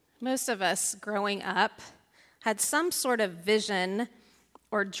Most of us growing up had some sort of vision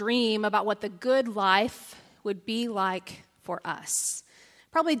or dream about what the good life would be like for us.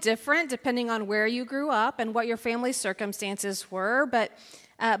 Probably different depending on where you grew up and what your family circumstances were, but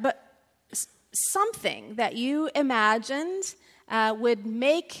something that you imagined would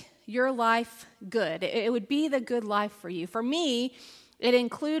make your life good. It would be the good life for you. For me, it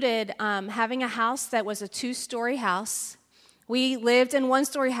included having a house that was a 2-story house. We lived in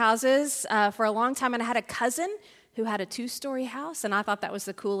 1-story houses for a long time, and I had a cousin who had a 2-story house, and I thought that was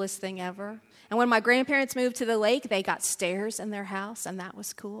the coolest thing ever. And when my grandparents moved to the lake, they got stairs in their house, and that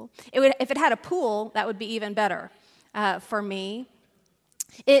was cool. If it had a pool, that would be even better for me.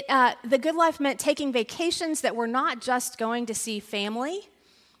 The good life meant taking vacations that were not just going to see family,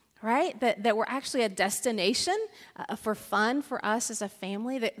 right? That were actually a destination for fun for us as a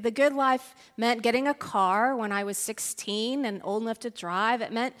family. The good life meant getting a car when I was 16 and old enough to drive.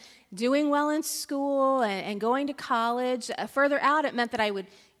 It meant doing well in school and going to college. Further out, it meant that I would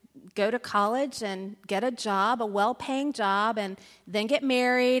go to college and get a job, a well-paying job, and then get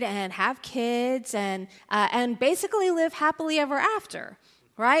married and have kids and basically live happily ever after,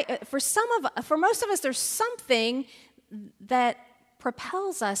 right? For most of us, there's something that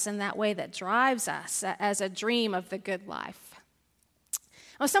propels us in that way, that drives us as a dream of the good life.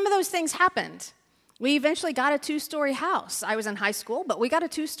 Well, some of those things happened. We eventually got a 2-story house. I was in high school, but we got a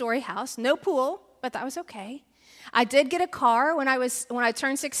 2-story house. No pool, but that was okay. I did get a car when I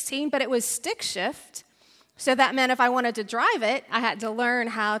turned 16, but it was stick shift. So that meant if I wanted to drive it, I had to learn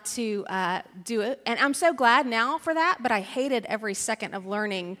how to do it. And I'm so glad now for that, but I hated every second of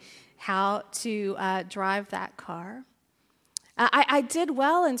learning how to drive that car. I did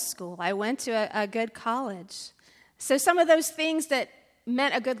well in school. I went to a good college. So some of those things that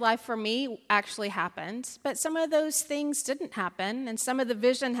meant a good life for me actually happened, but some of those things didn't happen, and some of the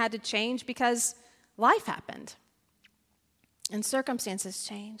vision had to change because life happened and circumstances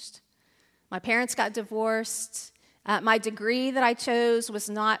changed. My parents got divorced. My degree that I chose is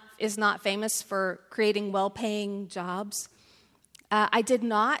not famous for creating well-paying jobs. I did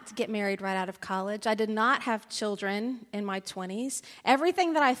not get married right out of college. I did not have children in my 20s.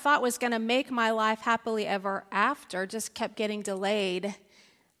 Everything that I thought was going to make my life happily ever after just kept getting delayed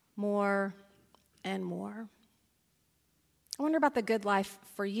more and more. I wonder about the good life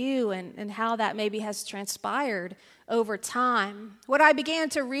for you and how that maybe has transpired over time. What I began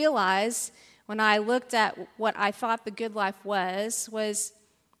to realize when I looked at what I thought the good life was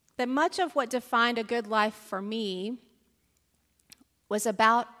that much of what defined a good life for me was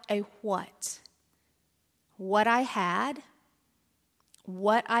about a what I had,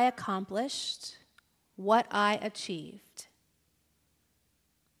 what I accomplished, what I achieved.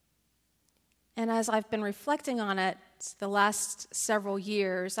 And as I've been reflecting on it the last several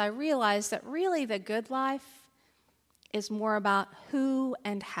years, I realized that really the good life is more about who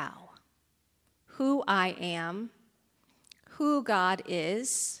and how, who I am, who God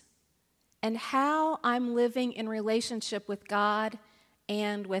is, and how I'm living in relationship with God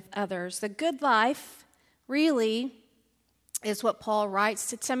and with others. The good life really is what Paul writes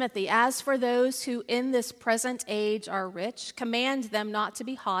to Timothy. As for those who in this present age are rich, command them not to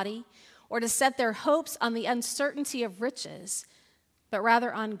be haughty or to set their hopes on the uncertainty of riches, but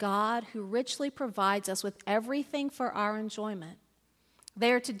rather on God who richly provides us with everything for our enjoyment.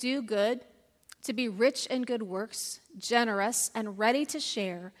 They are to do good, to be rich in good works, generous and ready to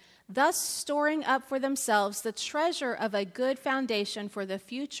share, thus storing up for themselves the treasure of a good foundation for the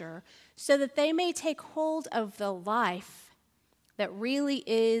future, so that they may take hold of the life that really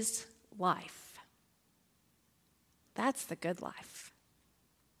is life. That's the good life.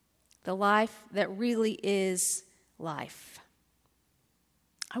 The life that really is life.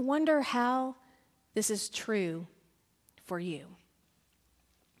 I wonder how this is true for you.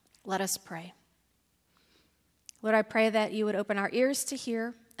 Let us pray. Lord, I pray that you would open our ears to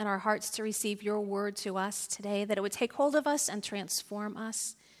hear and our hearts to receive your word to us today, that it would take hold of us and transform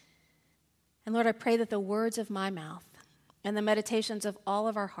us. And Lord, I pray that the words of my mouth and the meditations of all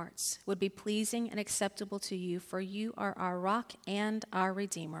of our hearts would be pleasing and acceptable to you, for you are our rock and our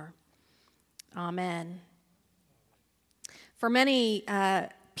Redeemer. Amen. For many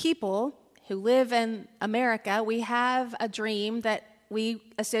people who live in America, we have a dream that we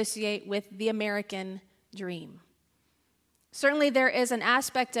associate with the American dream. Certainly there is an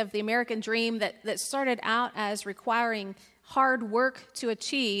aspect of the American dream that started out as requiring hard work to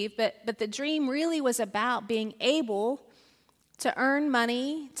achieve, but the dream really was about being able to earn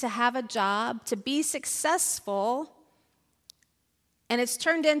money, to have a job, to be successful, and it's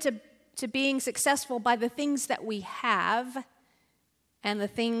turned into being successful by the things that we have and the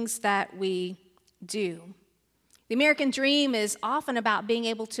things that we do. The American dream is often about being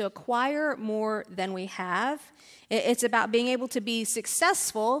able to acquire more than we have. It's about being able to be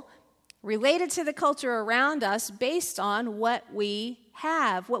successful related to the culture around us based on what we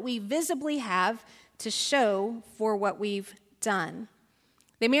have, what we visibly have to show for what we've done.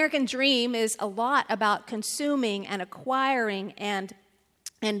 The American dream is a lot about consuming and acquiring and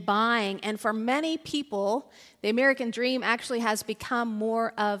buying. And for many people, the American dream actually has become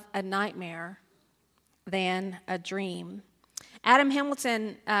more of a nightmare than a dream. Adam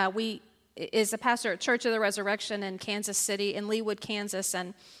Hamilton is a pastor at Church of the Resurrection in Kansas City, in Leawood, Kansas.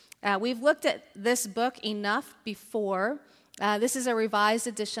 And we've looked at this book enough before. This is a revised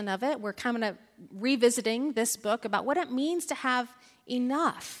edition of it. We're kind of revisiting this book about what it means to have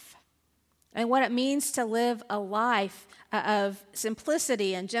enough and what it means to live a life of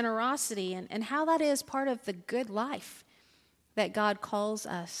simplicity and generosity and how that is part of the good life that God calls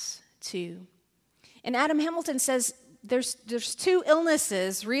us to. And Adam Hamilton says there's two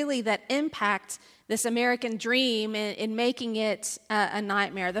illnesses really that impact this American dream in making it a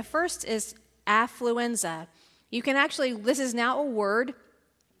nightmare. The first is affluenza. You can actually, this is now a word.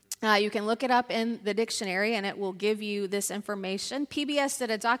 You can look it up in the dictionary and it will give you this information. PBS did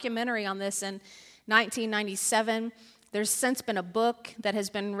a documentary on this in 1997. There's since been a book that has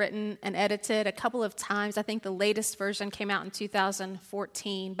been written and edited a couple of times. I think the latest version came out in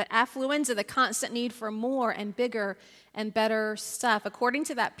 2014. But affluenza, the constant need for more and bigger and better stuff. According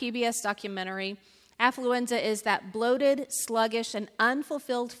to that PBS documentary, affluenza is that bloated, sluggish, and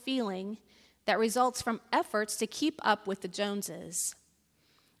unfulfilled feeling that results from efforts to keep up with the Joneses.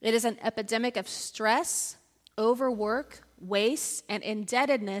 It is an epidemic of stress, overwork, waste, and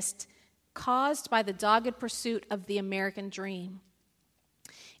indebtedness caused by the dogged pursuit of the American dream.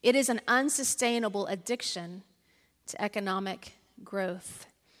 It is an unsustainable addiction to economic growth.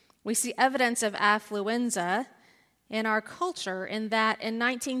 We see evidence of affluenza in our culture in that in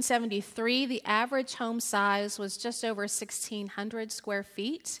 1973, the average home size was just over 1,600 square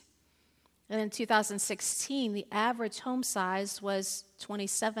feet. And in 2016, the average home size was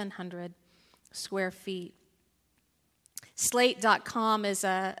 2,700 square feet. Slate.com is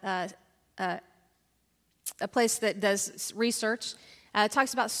a place that does research. It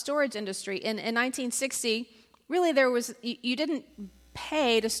talks about storage industry. In 1960, really you didn't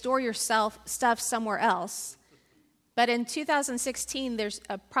pay to store your stuff somewhere else. But in 2016, there's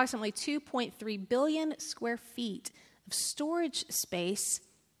approximately 2.3 billion square feet of storage space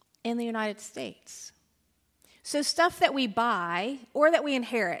in the United States. So stuff that we buy or that we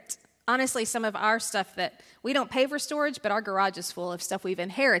inherit. Honestly, some of our stuff that we don't pay for storage, but our garage is full of stuff we've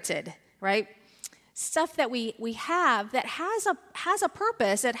inherited, right? Stuff that we have that has a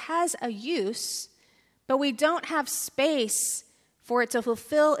purpose, it has a use, but we don't have space for it to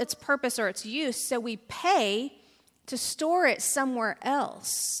fulfill its purpose or its use, so we pay to store it somewhere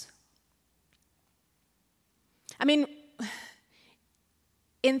else. I mean,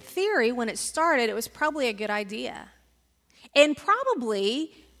 in theory, when it started, it was probably a good idea. And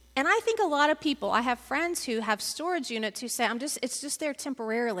I think a lot of people, I have friends who have storage units who say, it's just there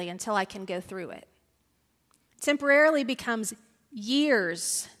temporarily until I can go through it. Temporarily becomes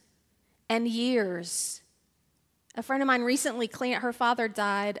years and years. A friend of mine recently, her father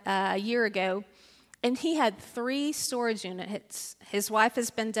died a year ago, and he had 3 storage units. His wife has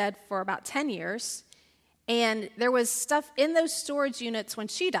been dead for about 10 years. And there was stuff in those storage units when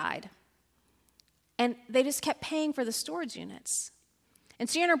she died. And they just kept paying for the storage units. And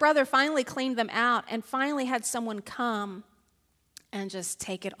she and her brother finally cleaned them out and finally had someone come and just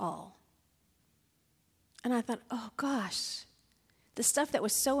take it all. And I thought, oh gosh, the stuff that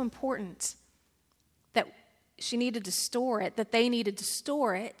was so important that she needed to store it, that they needed to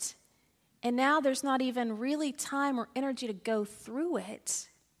store it, and now there's not even really time or energy to go through it.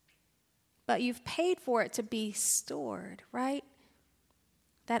 But you've paid for it to be stored, right?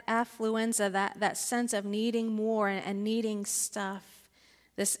 That affluenza, that sense of needing more and needing stuff.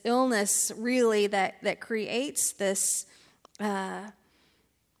 This illness really that creates this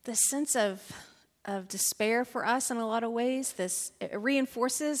sense of despair for us in a lot of ways. It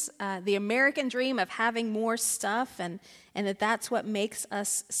reinforces the American dream of having more stuff and that's what makes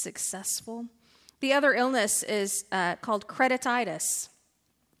us successful. The other illness is called credititis.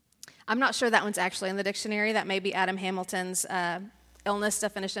 I'm not sure that one's actually in the dictionary. That may be Adam Hamilton's illness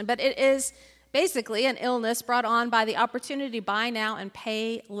definition. But it is basically an illness brought on by the opportunity to buy now and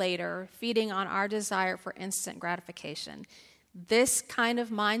pay later, feeding on our desire for instant gratification. This kind of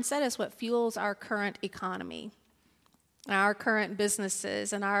mindset is what fuels our current economy, our current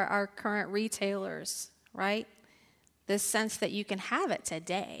businesses, and our current retailers, right? this sense that you can have it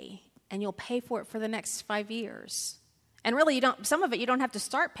today and you'll pay for it for the next 5 years. And really, some of it you don't have to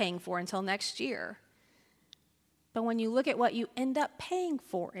start paying for until next year. But when you look at what you end up paying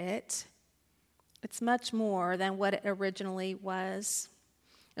for it, it's much more than what it originally was.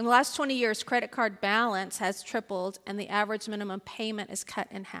 In the last 20 years, credit card balance has tripled and the average minimum payment is cut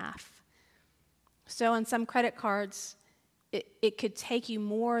in half. So on some credit cards, it could take you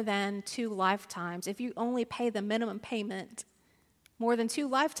more than 2 lifetimes. If you only pay the minimum payment, more than 2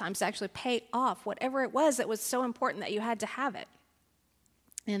 lifetimes to actually pay off whatever it was that was so important that you had to have it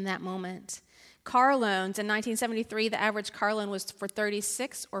in that moment. Car loans, in 1973, the average car loan was for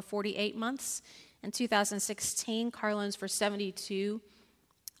 36 or 48 months. In 2016, car loans for 72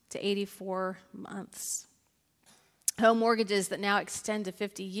 to 84 months. Home mortgages that now extend to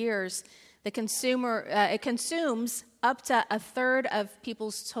 50 years, it consumes up to a third of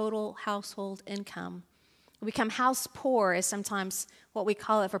people's total household income. We become house poor is sometimes what we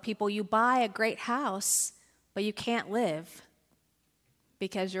call it for people. You buy a great house, but you can't live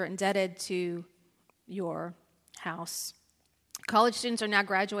because you're indebted to your house. College students are now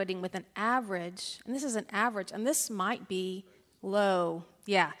graduating with an average, and this is an average, and this might be low.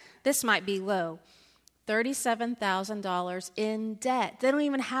 Yeah, this might be low. $37,000 in debt. They don't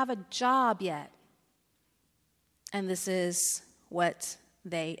even have a job yet. And this is what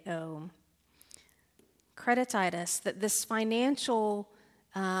they owe. Credititis, that this financial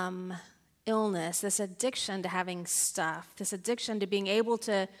illness, this addiction to having stuff, this addiction to being able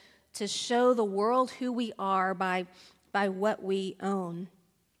to show the world who we are by what we own.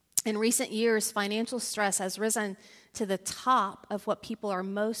 In recent years, financial stress has risen to the top of what people are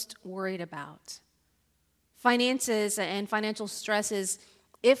most worried about. Finances and financial stress is,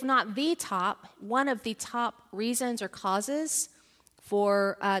 if not the top, one of the top reasons or causes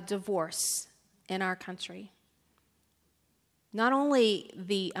for divorce in our country. Not only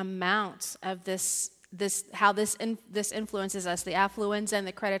the amount of how this influences us, the affluence and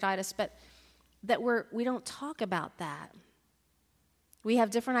the credititis, but that we don't talk about that. We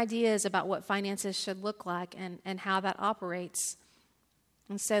have different ideas about what finances should look like and how that operates.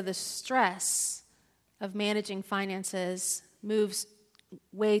 And so the stress of managing finances moves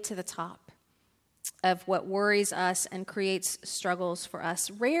way to the top of what worries us and creates struggles for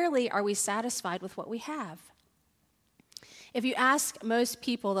us. Rarely are we satisfied with what we have. If you ask most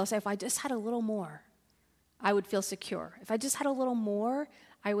people, they'll say, if I just had a little more, I would feel secure. If I just had a little more,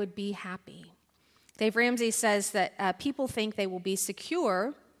 I would be happy. Dave Ramsey says that people think they will be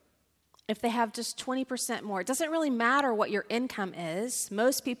secure if they have just 20% more. It doesn't really matter what your income is.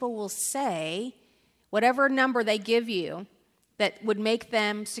 Most people will say whatever number they give you that would make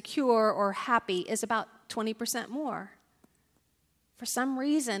them secure or happy is about 20% more. For some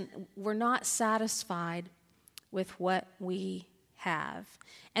reason, we're not satisfied with what we have.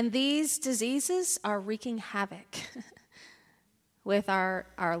 And these diseases are wreaking havoc with our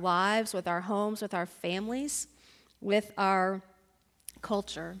lives, with our homes, with our families, with our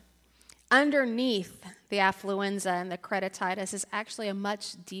culture. Underneath the affluenza and the credititis is actually a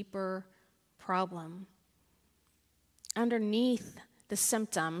much deeper problem. Underneath the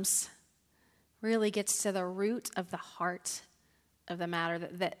symptoms really gets to the root of the heart of the matter,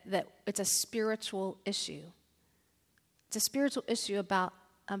 that it's a spiritual issue. It's a spiritual issue about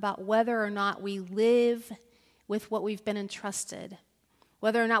whether or not we live with what we've been entrusted,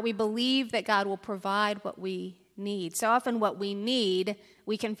 whether or not we believe that God will provide what we need. So often what we need,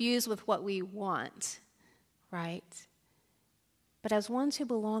 we confuse with what we want, right? But as ones who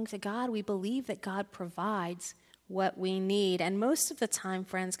belong to God, we believe that God provides what we need. And most of the time,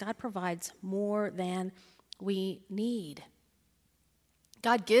 friends, God provides more than we need.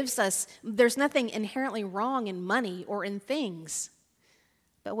 God gives us, there's nothing inherently wrong in money or in things.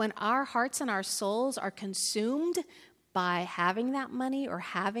 But when our hearts and our souls are consumed by having that money or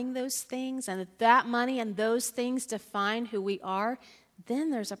having those things, and that money and those things define who we are,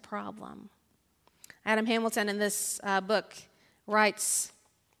 then there's a problem. Adam Hamilton in this book writes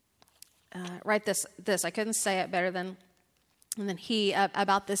this. I couldn't say it better than he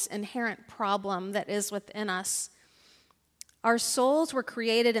about this inherent problem that is within us. Our souls were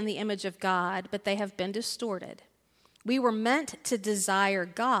created in the image of God, but they have been distorted. We were meant to desire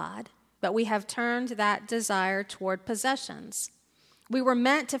God, but we have turned that desire toward possessions. We were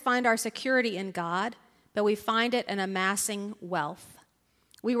meant to find our security in God, but we find it in amassing wealth.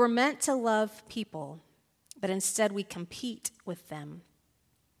 We were meant to love people, but instead we compete with them.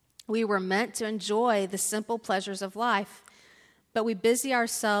 We were meant to enjoy the simple pleasures of life, but we busy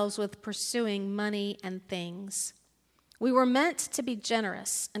ourselves with pursuing money and things. We were meant to be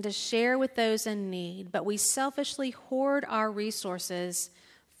generous and to share with those in need, but we selfishly hoard our resources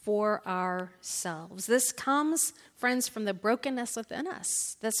for ourselves. This comes, friends, from the brokenness within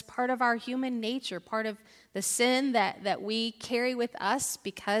us. That's part of our human nature, part of the sin that we carry with us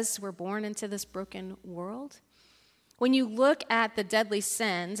because we're born into this broken world. When you look at the deadly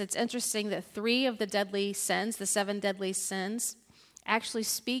sins, it's interesting that 3 of the deadly sins, the 7 deadly sins, actually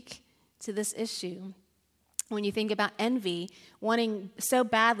speak to this issue. When you think about envy, wanting so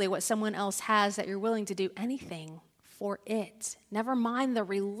badly what someone else has that you're willing to do anything for it. Never mind the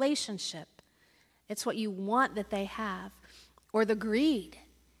relationship. It's what you want that they have. Or the greed,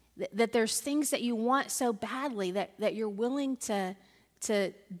 that there's things that you want so badly that you're willing to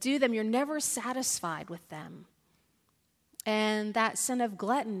do them. You're never satisfied with them. And that sin of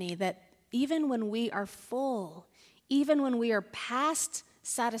gluttony, that even when we are full, even when we are past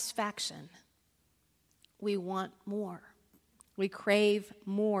satisfaction, we want more. We crave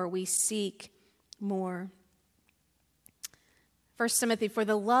more. We seek more. 1 Timothy, for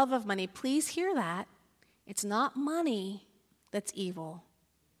the love of money, please hear that. It's not money that's evil.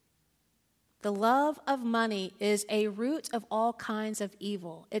 The love of money is a root of all kinds of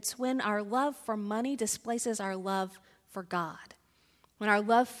evil. It's when our love for money displaces our love for God. When our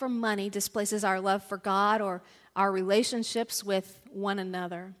love for money displaces our love for God or our relationships with one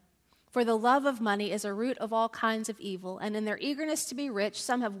another. For the love of money is a root of all kinds of evil, and in their eagerness to be rich,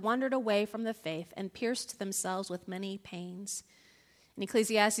 some have wandered away from the faith and pierced themselves with many pains. In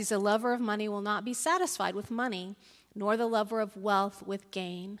Ecclesiastes, the lover of money will not be satisfied with money, nor the lover of wealth with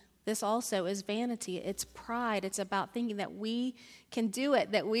gain. This also is vanity. It's pride. It's about thinking that we can do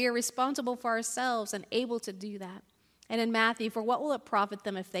it, that we are responsible for ourselves and able to do that. And in Matthew, for what will it profit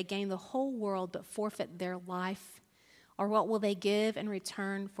them if they gain the whole world but forfeit their life? Or what will they give in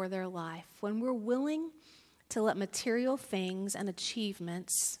return for their life? When we're willing to let material things and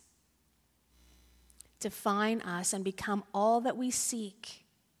achievements define us and become all that we seek,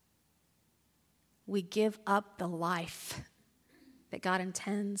 we give up the life that God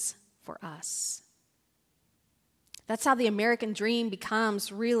intends for us. That's how the American dream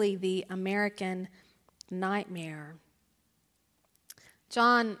becomes really the American nightmare.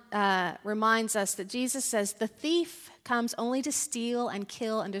 John reminds us that Jesus says the thief comes only to steal and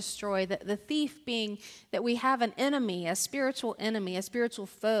kill and destroy. The thief being that we have an enemy, a spiritual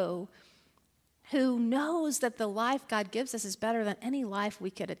foe, who knows that the life God gives us is better than any life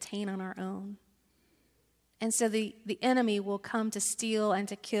we could attain on our own. And so the enemy will come to steal and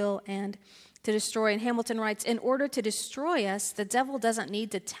to kill and to destroy. And Hamilton writes, in order to destroy us, the devil doesn't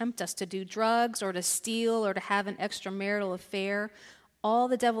need to tempt us to do drugs or to steal or to have an extramarital affair. All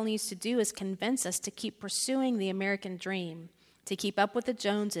the devil needs to do is convince us to keep pursuing the American dream, to keep up with the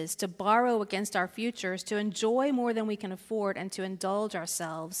Joneses, to borrow against our futures, to enjoy more than we can afford, and to indulge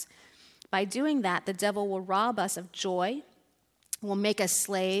ourselves. By doing that, the devil will rob us of joy, will make us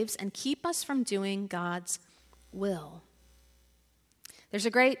slaves, and keep us from doing God's will. There's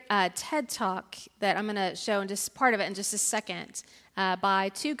a great TED Talk that I'm going to show, and just part of it in just a second, by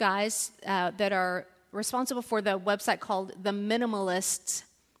 2 guys that are responsible for the website called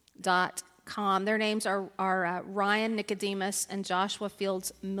theminimalists.com. Their names are Ryan Nicodemus and Joshua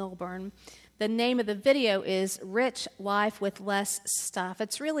Fields Milburn. The name of the video is Rich Life with Less Stuff.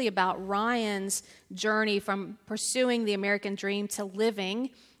 It's really about Ryan's journey from pursuing the American dream to living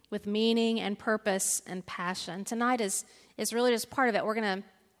with meaning and purpose and passion. Tonight is really just part of it. We're going to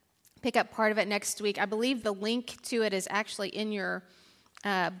pick up part of it next week. I believe the link to it is actually in your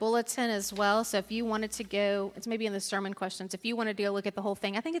bulletin as well. So if you wanted to go, it's maybe in the sermon questions. If you wanted to go look at the whole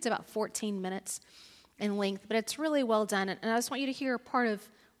thing, I think it's about 14 minutes in length, but it's really well done. And I just want you to hear part of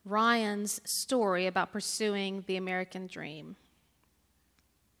Ryan's story about pursuing the American dream.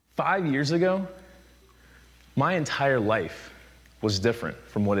 5 years ago, my entire life was different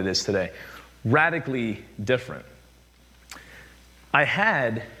from what it is today. Radically different. I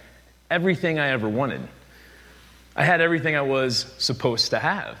had everything I ever wanted. I had everything I was supposed to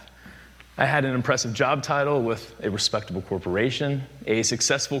have. I had an impressive job title with a respectable corporation, a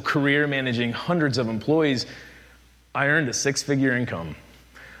successful career managing hundreds of employees. I earned a 6-figure income.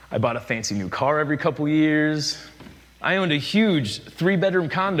 I bought a fancy new car every couple years. I owned a huge 3-bedroom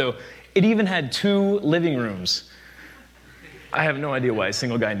condo. It even had 2 living rooms. I have no idea why a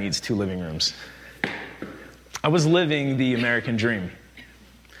single guy needs 2 living rooms. I was living the American dream.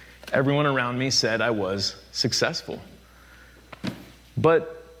 Everyone around me said I was successful.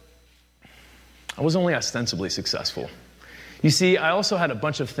 But I was only ostensibly successful. You see, I also had a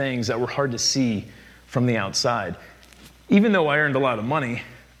bunch of things that were hard to see from the outside. Even though I earned a lot of money,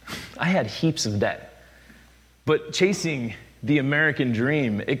 I had heaps of debt. But chasing the American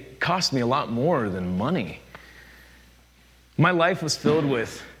dream, it cost me a lot more than money. My life was filled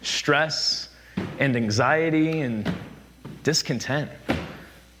with stress and anxiety and discontent.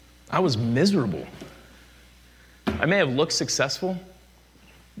 I was miserable. I may have looked successful,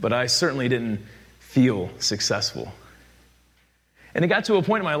 but I certainly didn't feel successful. And it got to a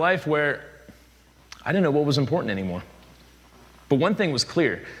point in my life where I didn't know what was important anymore. But one thing was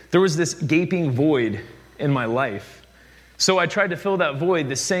clear. There was this gaping void in my life. So I tried to fill that void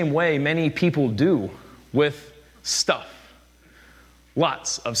the same way many people do, with stuff.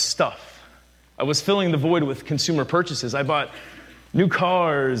 Lots of stuff. I was filling the void with consumer purchases. I bought new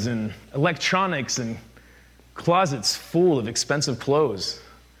cars and electronics and closets full of expensive clothes.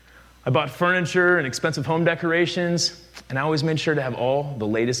 I bought furniture and expensive home decorations, and I always made sure to have all the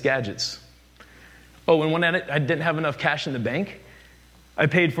latest gadgets. Oh, and when I didn't have enough cash in the bank, I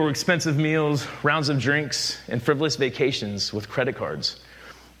paid for expensive meals, rounds of drinks, and frivolous vacations with credit cards.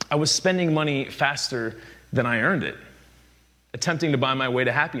 I was spending money faster than I earned it, attempting to buy my way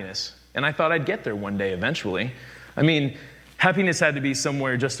to happiness. And I thought I'd get there one day eventually. I mean, happiness had to be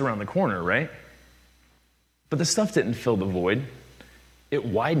somewhere just around the corner, right? But the stuff didn't fill the void. It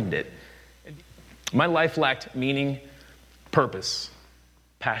widened it. My life lacked meaning, purpose,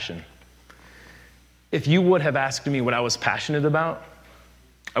 passion. If you would have asked me what I was passionate about,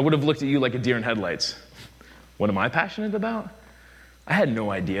 I would have looked at you like a deer in headlights. What am I passionate about? I had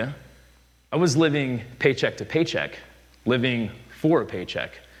no idea. I was living paycheck to paycheck, living for a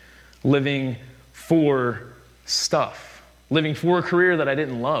paycheck, living for stuff, living for a career that I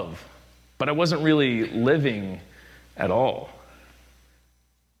didn't love, but I wasn't really living at all.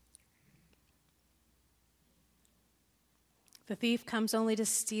 The thief comes only to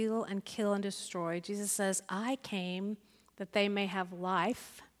steal and kill and destroy. Jesus says, I came that they may have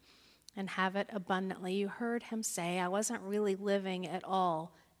life and have it abundantly. You heard him say, I wasn't really living at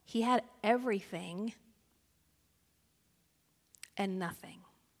all. He had everything and nothing.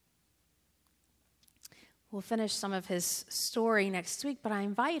 We'll finish some of his story next week, but I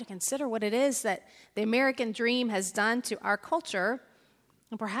invite you to consider what it is that the American dream has done to our culture,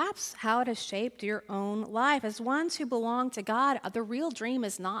 and perhaps how it has shaped your own life. As ones who belong to God, the real dream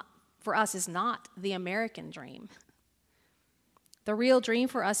is not the American dream. The real dream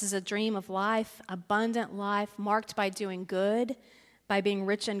for us is a dream of life, abundant life, marked by doing good, by being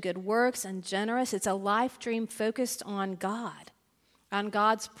rich in good works and generous. It's a life dream focused on God, on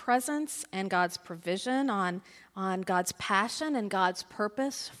God's presence and God's provision, on God's passion and God's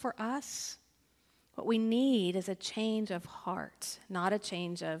purpose for us. What we need is a change of heart, not a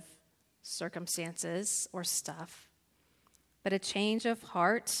change of circumstances or stuff, but a change of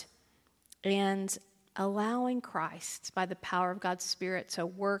heart and allowing Christ, by the power of God's Spirit, to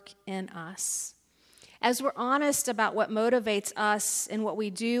work in us. As we're honest about what motivates us in what we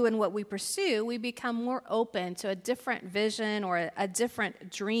do and what we pursue, we become more open to a different vision or a different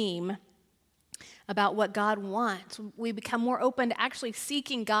dream about what God wants. We become more open to actually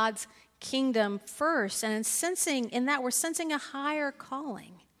seeking God's kingdom first, and we're sensing a higher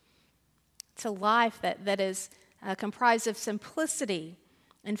calling to life that is comprised of simplicity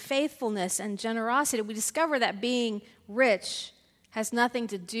and faithfulness and generosity. We discover that being rich has nothing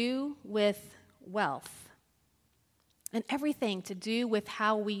to do with wealth and everything to do with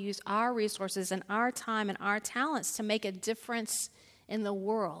how we use our resources and our time and our talents to make a difference in the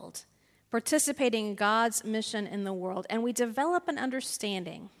world, participating in God's mission in the world. And we develop an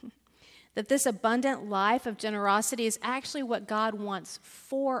understanding that this abundant life of generosity is actually what God wants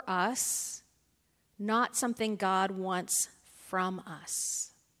for us, not something God wants from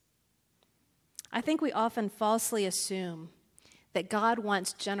us. I think we often falsely assume that God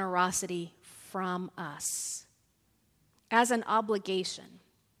wants generosity from us as an obligation,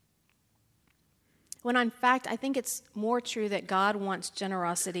 when in fact I think it's more true that God wants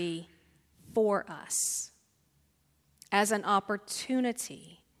generosity for us as an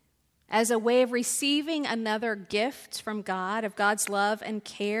opportunity, as a way of receiving another gift from God, of God's love and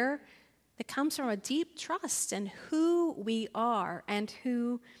care that comes from a deep trust in who we are and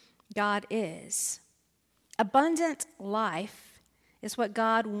who God is. Abundant life is what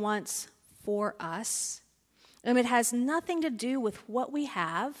God wants for us, and it has nothing to do with what we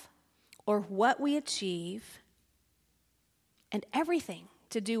have or what we achieve, and everything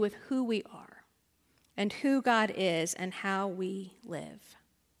to do with who we are and who God is and how we live.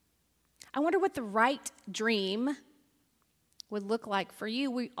 I wonder what the right dream would look like for you.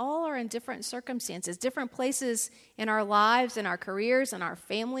 We all are in different circumstances, different places in our lives, in our careers, in our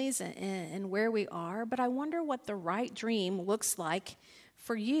families, and where we are. But I wonder what the right dream looks like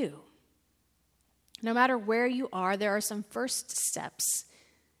for you. No matter where you are, there are some first steps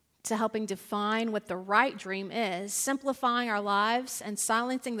to helping define what the right dream is, simplifying our lives and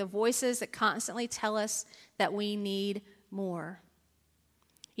silencing the voices that constantly tell us that we need more.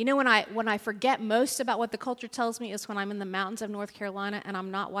 You know, when I forget most about what the culture tells me is when I'm in the mountains of North Carolina and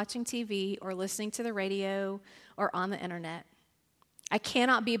I'm not watching TV or listening to the radio or on the internet. I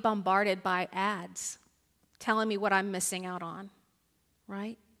cannot be bombarded by ads telling me what I'm missing out on,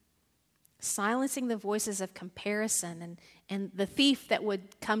 right? Silencing the voices of comparison and the thief that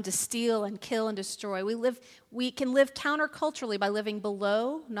would come to steal and kill and destroy. We can live counterculturally by living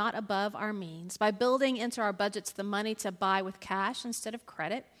below, not above our means, by building into our budgets the money to buy with cash instead of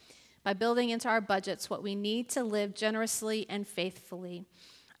credit, by building into our budgets what we need to live generously and faithfully.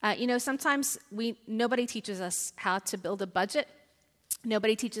 Sometimes nobody teaches us how to build a budget.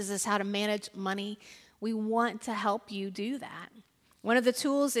 Nobody teaches us how to manage money. We want to help you do that. One of the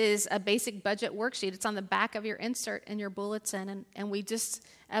tools is a basic budget worksheet. It's on the back of your insert in your bulletin, and we just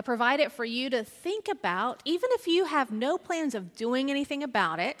provide it for you to think about. Even if you have no plans of doing anything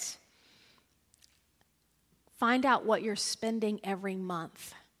about it, find out what you're spending every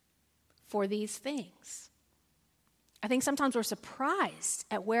month for these things. I think sometimes we're surprised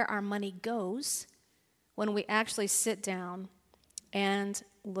at where our money goes when we actually sit down and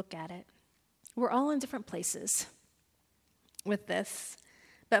look at it. We're all in different places with this,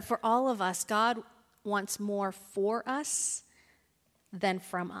 but for all of us, God wants more for us than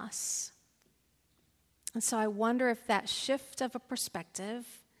from us. And so I wonder if that shift of a perspective,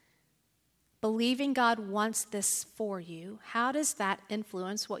 believing God wants this for you, how does that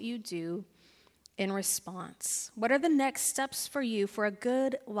influence what you do in response? What are the next steps for you for a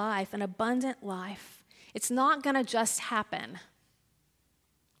good life, an abundant life? It's not going to just happen.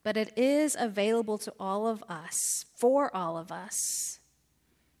 But it is available to all of us, for all of us.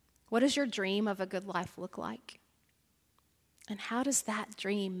 What does your dream of a good life look like? And how does that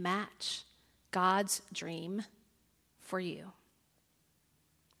dream match God's dream for you?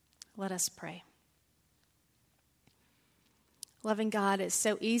 Let us pray. Loving God, it's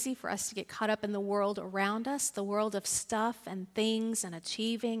so easy for us to get caught up in the world around us, the world of stuff and things and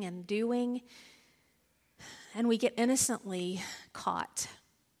achieving and doing, and we get innocently caught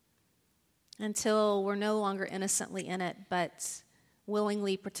until we're no longer innocently in it, but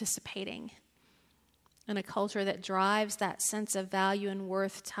willingly participating in a culture that drives that sense of value and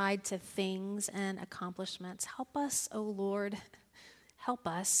worth tied to things and accomplishments. Help us, O Lord, help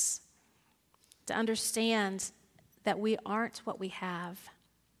us to understand that we aren't what we have,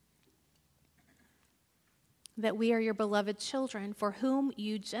 that we are your beloved children for whom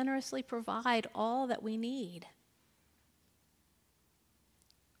you generously provide all that we need.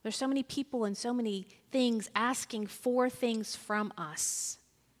 There's so many people and so many things asking for things from us.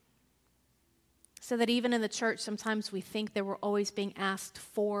 So that even in the church, sometimes we think that we're always being asked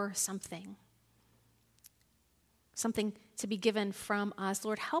for something to be given from us.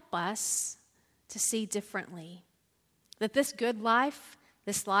 Lord, help us to see differently. That this good life,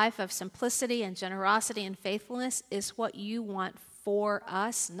 this life of simplicity and generosity and faithfulness is what you want for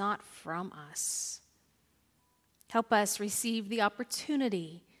us, not from us. Help us receive the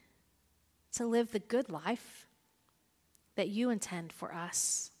opportunity to live the good life that you intend for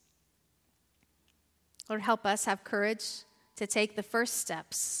us. Lord, help us have courage to take the first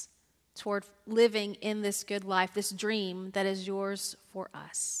steps toward living in this good life, this dream that is yours for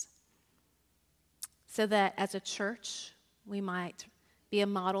us, so that as a church, we might be a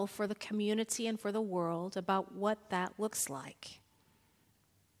model for the community and for the world about what that looks like.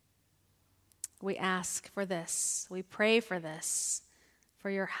 We ask for this. We pray for this, for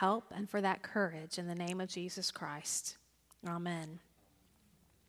your help and for that courage in the name of Jesus Christ. Amen.